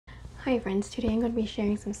Hi friends, today I'm going to be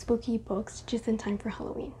sharing some spooky books just in time for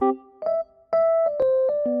Halloween.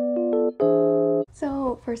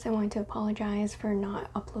 So first I want to apologize for not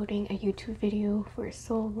uploading a YouTube video for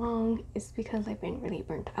so long. It's because I've been really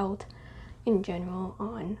burnt out in general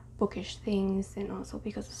on bookish things and also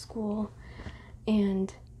because of school.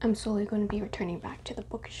 And I'm slowly going to be returning back to the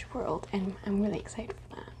bookish world and I'm really excited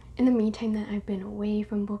for that. In the meantime that I've been away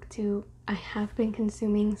from BookTube, I have been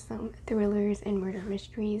consuming some thrillers and murder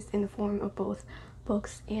mysteries in the form of both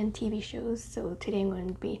books and TV shows. So today I'm going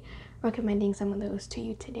to be recommending some of those to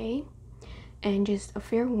you today. And just a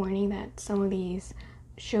fair warning that some of these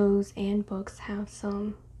shows and books have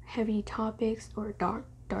some heavy topics or dark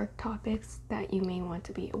topics that you may want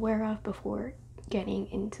to be aware of before getting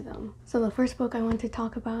into them. So the first book I want to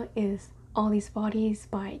talk about is All These Bodies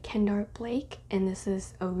by Kendare Blake, and this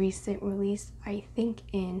is a recent release, I think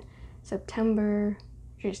in September,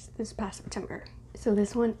 just this past September. So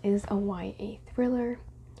this one is a YA thriller,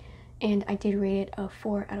 and I did rate it a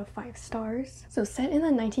 4 out of 5 stars. So set in the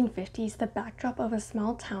 1950s, the backdrop of a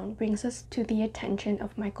small town brings us to the attention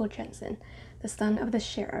of Michael Jensen, the son of the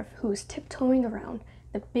sheriff, who is tiptoeing around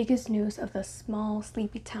the biggest news of the small,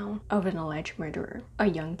 sleepy town of an alleged murderer, a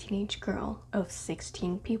young teenage girl of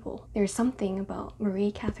 16 people. There's something about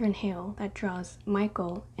Marie Catherine Hale that draws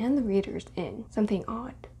Michael and the readers in, something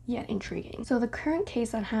odd yet intriguing. So the current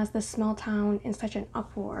case that has the small town in such an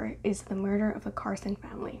uproar is the murder of the Carson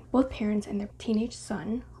family. Both parents and their teenage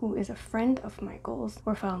son, who is a friend of Michael's,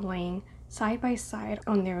 were found laying side by side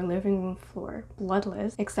on their living room floor,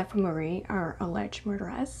 bloodless, except for Marie, our alleged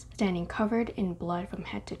murderess, standing covered in blood from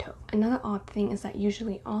head to toe. Another odd thing is that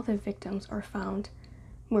usually all the victims are found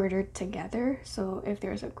murdered together. So if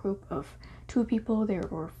there's a group of 2 people, they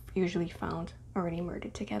were usually found already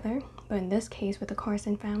murdered together. But in this case with the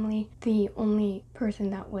Carson family, the only person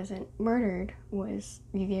that wasn't murdered was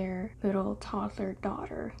their little toddler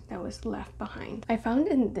daughter that was left behind. I found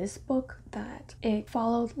in this book that it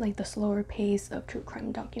followed like the slower pace of true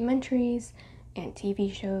crime documentaries and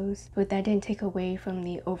TV shows, but that didn't take away from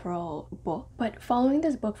the overall book. But following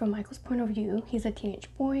this book from Michael's point of view, he's a teenage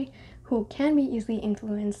boy who can be easily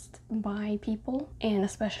influenced by people, and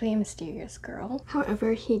especially a mysterious girl.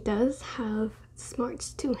 However, he does have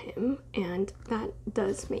smarts to him, and that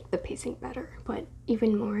does make the pacing better. But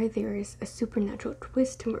even more, there is a supernatural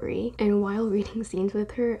twist to Marie, and while reading scenes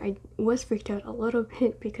with her, I was freaked out a little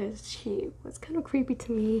bit because she was kind of creepy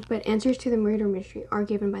to me. But answers to the murder mystery are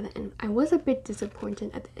given by the end. I was a bit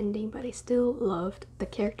disappointed at the ending, but I still loved the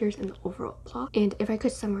characters and the overall plot. And if I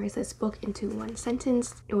could summarize this book into one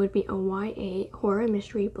sentence, it would be a YA horror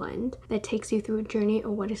mystery blend that takes you through a journey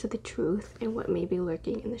of what is the truth and what may be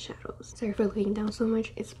lurking in the shadows. Sorry for looking down so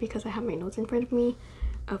much, it's because I have my notes in front of me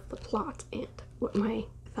of the plot and what my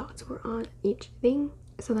thoughts were on each thing.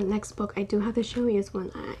 So the next book I do have to show you is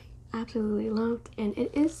one I absolutely loved, and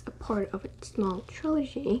it is a part of a small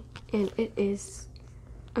trilogy, and it is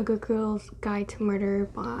A Good Girl's Guide to Murder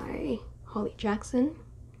by Holly Jackson.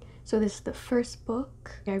 So this is the first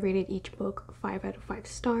book. I rated each book 5 out of 5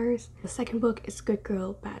 stars. The second book is Good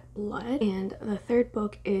Girl, Bad Blood, and the third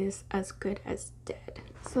book is As Good as Dead.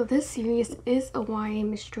 So this series is a YA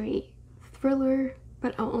mystery thriller,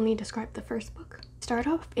 but I'll only describe the first book. Start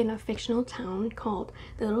off in a fictional town called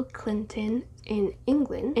Little Clinton in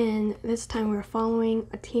England, and this time we're following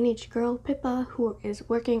a teenage girl, Pippa, who is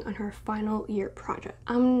working on her final year project.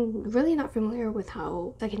 I'm really not familiar with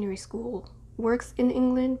how secondary school works in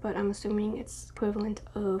England, but I'm assuming it's equivalent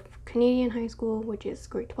of Canadian high school, which is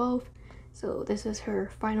grade 12. So this is her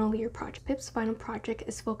final year project. Pip's final project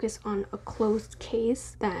is focused on a closed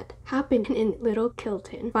case that happened in Little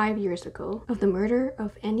Kilton 5 years ago of the murder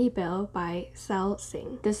of Andy Bell by Sal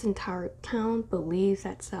Singh. This entire town believes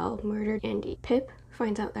that Sal murdered Andy. Pip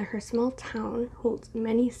finds out that her small town holds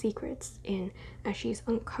many secrets, and as she's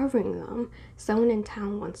uncovering them, someone in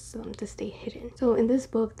town wants them to stay hidden. So in this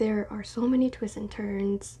book there are so many twists and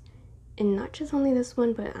turns, and not just only this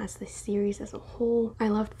one, but as the series as a whole. I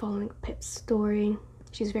loved following Pip's story.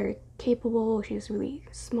 She's very capable, she's really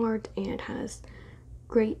smart, and has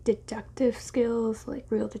great deductive skills like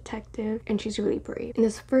real detective, and she's really brave. In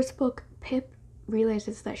this first book, Pip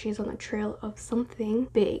realizes that she's on the trail of something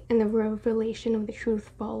big, and the revelation of the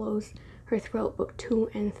truth follows her throughout book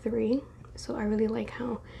 2 and 3. So I really like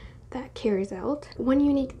how that carries out. One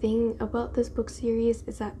unique thing about this book series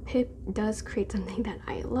is that Pip does create something that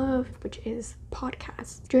I love, which is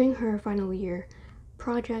podcasts. During her final year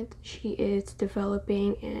project, she is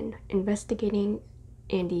developing and investigating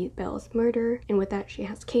Andy Bell's murder, and with that she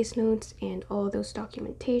has case notes and all of those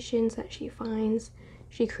documentations that she finds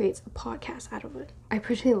she creates a podcast out of it. I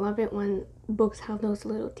personally love it when books have those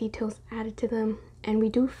little details added to them, and we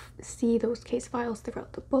do see those case files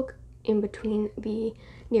throughout the book in between the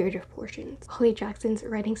narrative portions. Holly Jackson's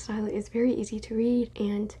writing style is very easy to read,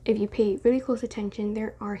 and if you pay really close attention,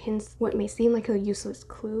 there are hints what may seem like a useless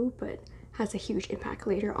clue but has a huge impact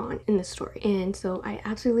later on in the story. And so I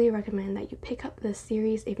absolutely recommend that you pick up this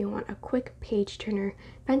series if you want a quick page turner,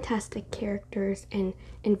 fantastic characters, and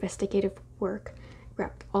investigative work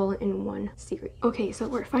wrapped all in one series. Okay, so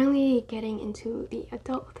we're finally getting into the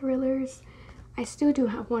adult thrillers. I still do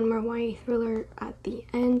have one more YA thriller at the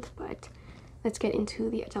end, but let's get into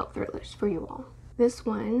the adult thrillers for you all. This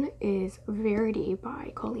one is Verity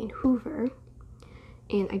by Colleen Hoover,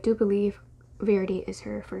 and I do believe Verity is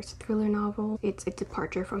her first thriller novel. It's a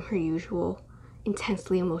departure from her usual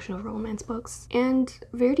intensely emotional romance books, and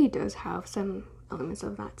Verity does have some elements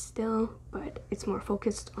of that still, but it's more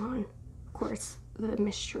focused on, of course, the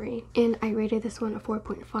mystery. And I rated this one a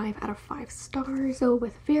 4.5 out of 5 stars. So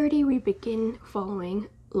with Verity, we begin following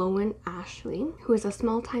Lowen Ashley, who is a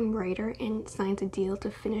small-time writer and signs a deal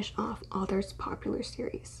to finish off Author's popular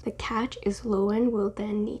series. The catch is Lowen will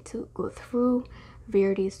then need to go through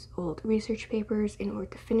Verity's old research papers in order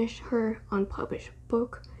to finish her unpublished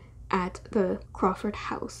book at the Crawford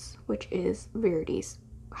house, which is Verity's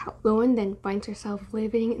house. Lowen then finds herself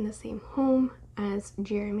living in the same home as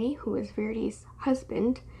Jeremy, who is Verity's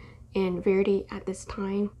husband, and Verity at this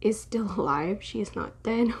time is still alive. She is not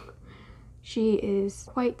dead. She is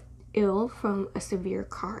quite ill from a severe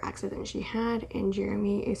car accident she had, and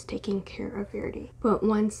Jeremy is taking care of Verity. But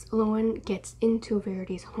once Lowen gets into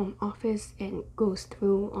Verity's home office and goes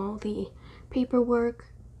through all the paperwork,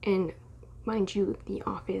 and mind you, the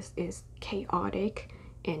office is chaotic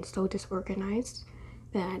and so disorganized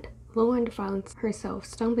that Lowen finds herself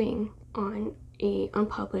stumbling on a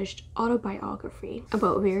unpublished autobiography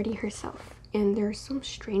about Verity herself. And there are some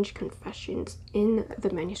strange confessions in the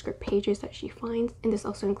manuscript pages that she finds, and this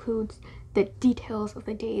also includes the details of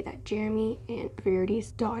the day that Jeremy and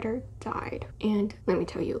Verity's daughter died. And let me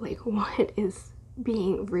tell you, like, what is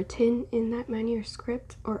being written in that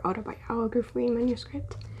manuscript or autobiography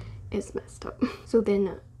manuscript is messed up. So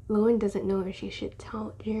then Lowen doesn't know if she should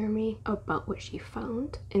tell Jeremy about what she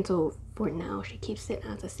found, and so for now she keeps it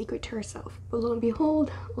as a secret to herself. But lo and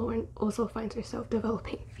behold, Lowen also finds herself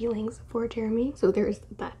developing feelings for Jeremy, so there's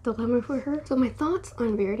that dilemma for her. So my thoughts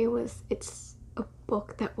on Verity was, it's a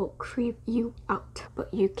book that will creep you out,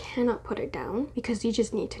 but you cannot put it down because you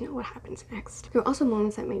just need to know what happens next. There are also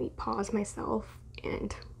moments that made me pause myself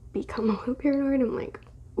and become a little paranoid. I'm like,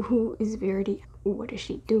 who is Verity? What is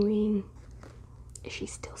she doing? Is she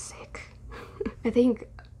still sick? I think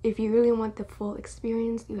if you really want the full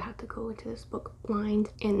experience, you have to go into this book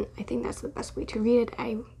blind, and I think that's the best way to read it.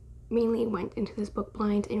 I mainly went into this book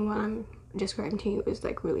blind, and what I'm describing to you is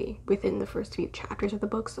like really within the first few chapters of the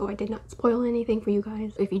book, so I did not spoil anything for you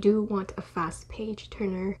guys. If you do want a fast page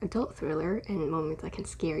turner adult thriller and moments that can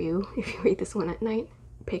scare you if you read this one at night,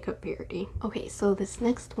 pick up Verity. Okay, so this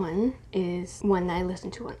next one is one that I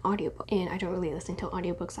listen to on audiobook, and I don't really listen to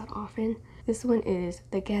audiobooks that often. This one is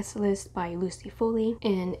The Guest List by Lucy Foley,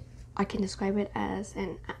 and I can describe it as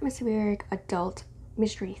an atmospheric adult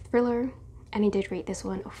mystery thriller, and I did rate this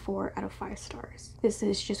one a 4 out of 5 stars. This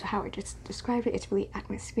is just how I just described it. It's really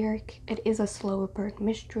atmospheric. It is a slower burn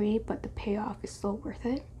mystery, but the payoff is so worth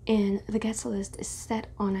it. And The Guest List is set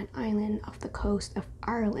on an island off the coast of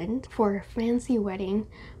Ireland for a fancy wedding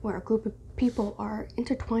where a group of people are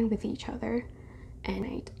intertwined with each other and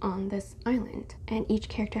night on this island. And each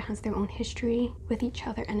character has their own history with each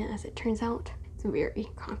other, and as it turns out, it's very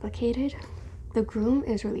complicated. The groom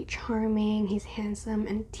is really charming. He's handsome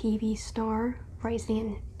and TV star,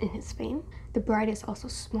 rising in his fame. The bride is also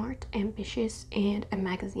smart, ambitious, and a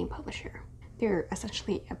magazine publisher. They're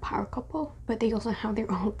essentially a power couple, but they also have their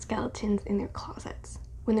own skeletons in their closets.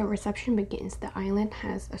 When the reception begins, the island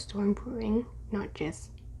has a storm brewing, not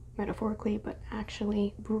just metaphorically, but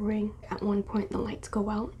actually brewing. At one point, the lights go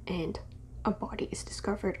out and a body is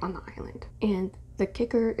discovered on the island. And the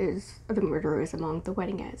kicker is the murderer is among the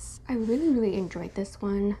wedding guests. I really enjoyed this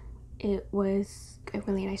one. It was a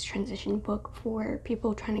really nice transition book for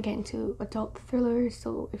people trying to get into adult thrillers,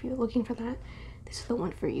 so if you're looking for that, this is the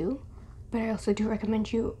one for you. But I also do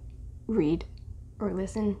recommend you read or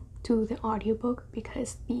listen to the audiobook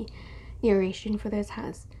because the narration for this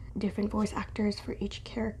has different voice actors for each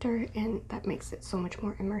character, and that makes it so much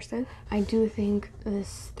more immersive. I do think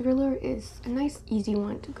this thriller is a nice easy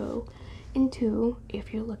one to go into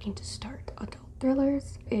if you're looking to start adult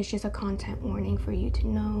thrillers. It's just a content warning for you to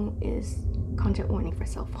know is content warning for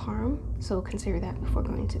self-harm, so consider that before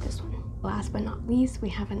going to this one. Last but not least, we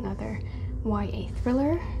have another YA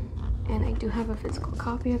thriller, and I do have a physical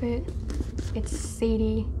copy of it. It's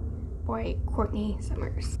Sadie by Courtney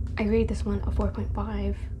Summers. I rated this one a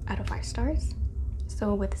 4.5 out of 5 stars.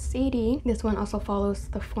 So with Sadie, this one also follows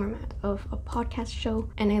the format of a podcast show,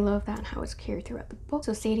 and I love that how it's carried throughout the book.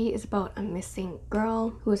 So Sadie is about a missing girl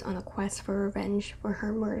who is on a quest for revenge for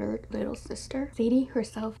her murdered little sister. Sadie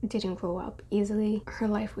herself didn't grow up easily. Her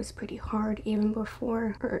life was pretty hard even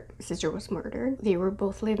before her sister was murdered. They were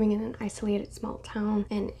both living in an isolated small town,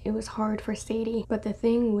 and it was hard for Sadie. But the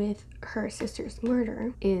thing with her sister's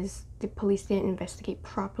murder is the police didn't investigate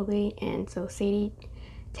properly, and so Sadie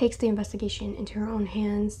takes the investigation into her own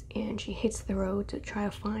hands, and she hits the road to try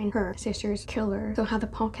to find her sister's killer. So how the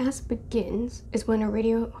podcast begins is when a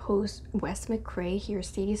radio host, Wes McCrae, hears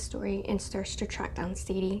Sadie's story and starts to track down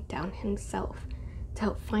Sadie down himself to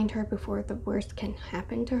help find her before the worst can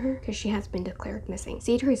happen to her, because she has been declared missing.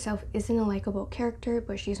 Sadie herself isn't a likable character,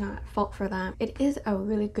 but she's not at fault for that. It is a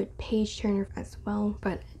really good page turner as well,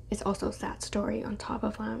 but it's also a sad story on top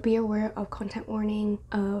of that. Be aware of content warning,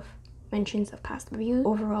 of mentions of past abuse.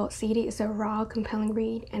 Overall, Sadie is a raw, compelling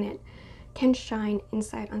read, and it can shine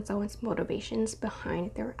insight on someone's motivations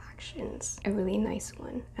behind their actions. A really nice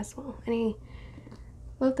one as well. And I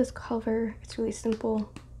love this cover. It's really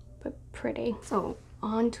simple but pretty. So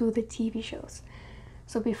on to the TV shows.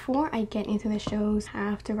 So before I get into the shows, I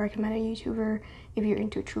have to recommend a YouTuber if you're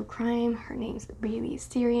into true crime. Her name's Bailey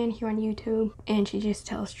Syrian here on YouTube, and she just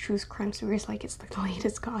tells true crime stories like it's the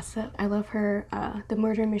latest gossip. I love her the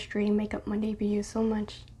murder mystery Makeup Monday videos so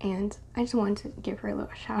much, and I just wanted to give her a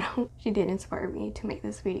little shout out. She did inspire me to make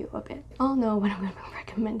this video a bit. I'll know what I'm gonna be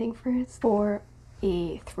recommending first. For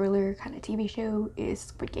a thriller kind of TV show is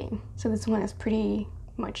Squid Game. So this one is pretty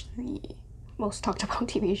much the most talked about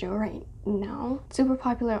TV show right now. Super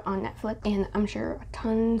popular on Netflix, and I'm sure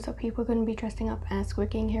tons of people are going to be dressing up as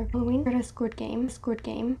Squid Game here for Halloween. Heard of Squid Game? Squid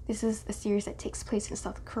Game. This is a series that takes place in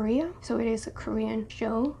South Korea, so it is a Korean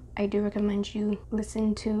show. I do recommend you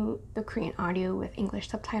listen to the Korean audio with English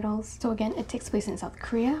subtitles. So again, it takes place in South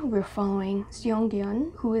Korea. We're following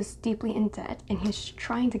Seong-gyun, who is deeply in debt, and he's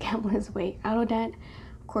trying to gamble his way out of debt.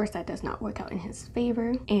 Of course, that does not work out in his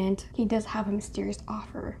favor, and he does have a mysterious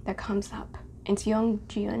offer that comes up. And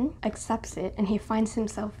Seong-gyun accepts it, and he finds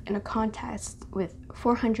himself in a contest with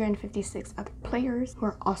 456 other players who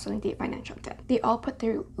are also in deep financial debt. They all put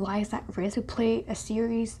their lives at risk to play a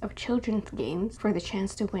series of children's games for the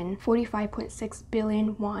chance to win 45.6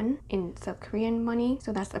 billion won in South Korean money.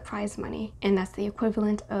 So that's the prize money, and that's the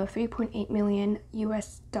equivalent of 3.8 million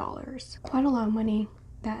US dollars. Quite a lot of money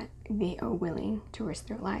that they are willing to risk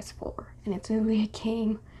their lives for, and it's really a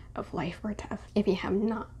game of life or death. If you have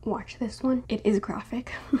not watched this one, it is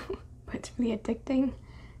graphic but it's really addicting,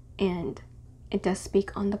 and it does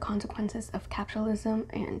speak on the consequences of capitalism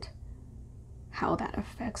and how that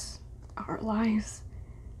affects our lives.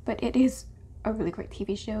 But it is a really great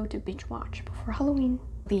TV show to binge watch before Halloween.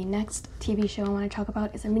 The next TV show I want to talk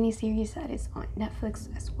about is a mini-series that is on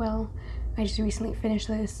Netflix as well. I just recently finished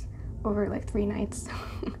this over like 3 nights.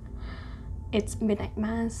 It's Midnight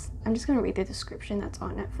Mass. I'm just gonna read the description that's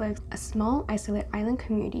on Netflix. A small, isolated island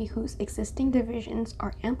community whose existing divisions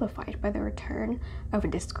are amplified by the return of a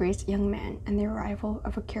disgraced young man and the arrival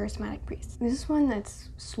of a charismatic priest. This is one that's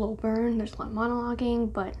slow burn. There's a lot of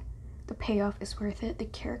monologuing, but the payoff is worth it. The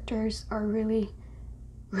characters are really,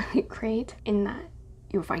 really great in that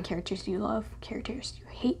you'll find characters you love, characters you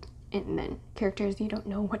hate, and then characters you don't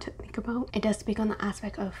know what to think about. It does speak on the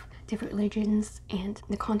aspect of different religions and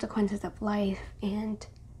the consequences of life and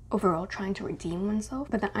overall trying to redeem oneself,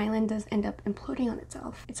 but the island does end up imploding on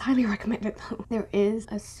itself. It's highly recommended though. There is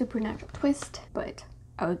a supernatural twist, but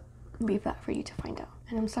I would leave that for you to find out.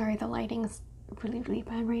 And I'm sorry, the lighting's really, really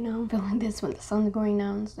bad right now. I'm filming this when the sun's going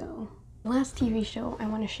down, so. The last TV show I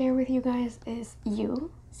want to share with you guys is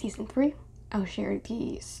You, Season 3. I'll share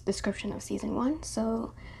the description of Season 1.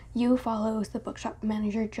 So You follows the bookshop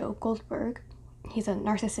manager Joe Goldberg. He's a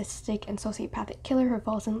narcissistic and sociopathic killer who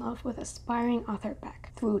falls in love with aspiring author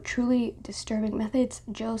Beck. Through truly disturbing methods,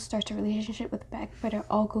 Joe starts a relationship with Beck, but it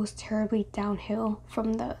all goes terribly downhill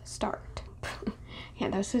from the start. Yeah,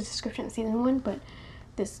 that was the description of Season 1, but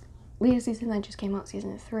this latest season that just came out,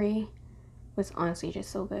 Season 3, was honestly just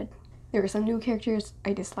so good. There were some new characters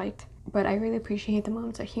I disliked, but I really appreciate the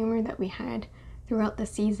moments of humor that we had throughout the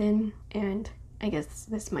season, and I guess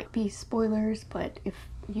this might be spoilers, but if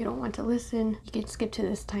you don't want to listen, you can skip to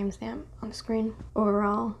this timestamp on the screen.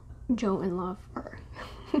 Overall, Joe and Love are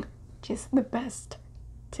just the best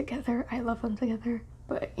together. I love them together,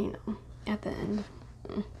 but you know, at the end,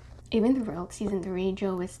 even throughout Season 3,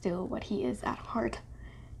 Joe is still what he is at heart,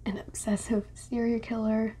 an obsessive serial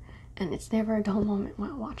killer, and it's never a dull moment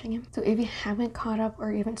while watching him. So if you haven't caught up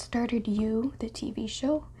or even started You, the TV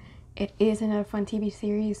show, it is another fun TV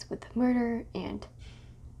series with murder and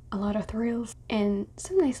a lot of thrills and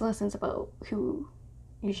some nice lessons about who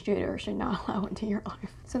you should or should not allow into your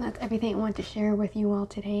life. So that's everything I want to share with you all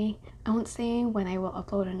today. I won't say when I will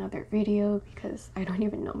upload another video because I don't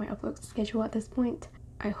even know my upload schedule at this point.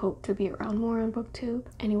 I hope to be around more on BookTube.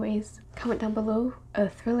 Anyways, comment down below a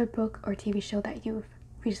thriller book or TV show that you've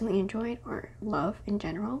recently enjoyed or love in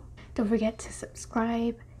general. Don't forget to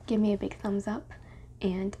subscribe, give me a big thumbs up,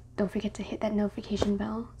 and don't forget to hit that notification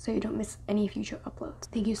bell so you don't miss any future uploads.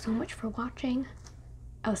 Thank you so much for watching.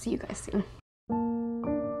 I'll see you guys soon.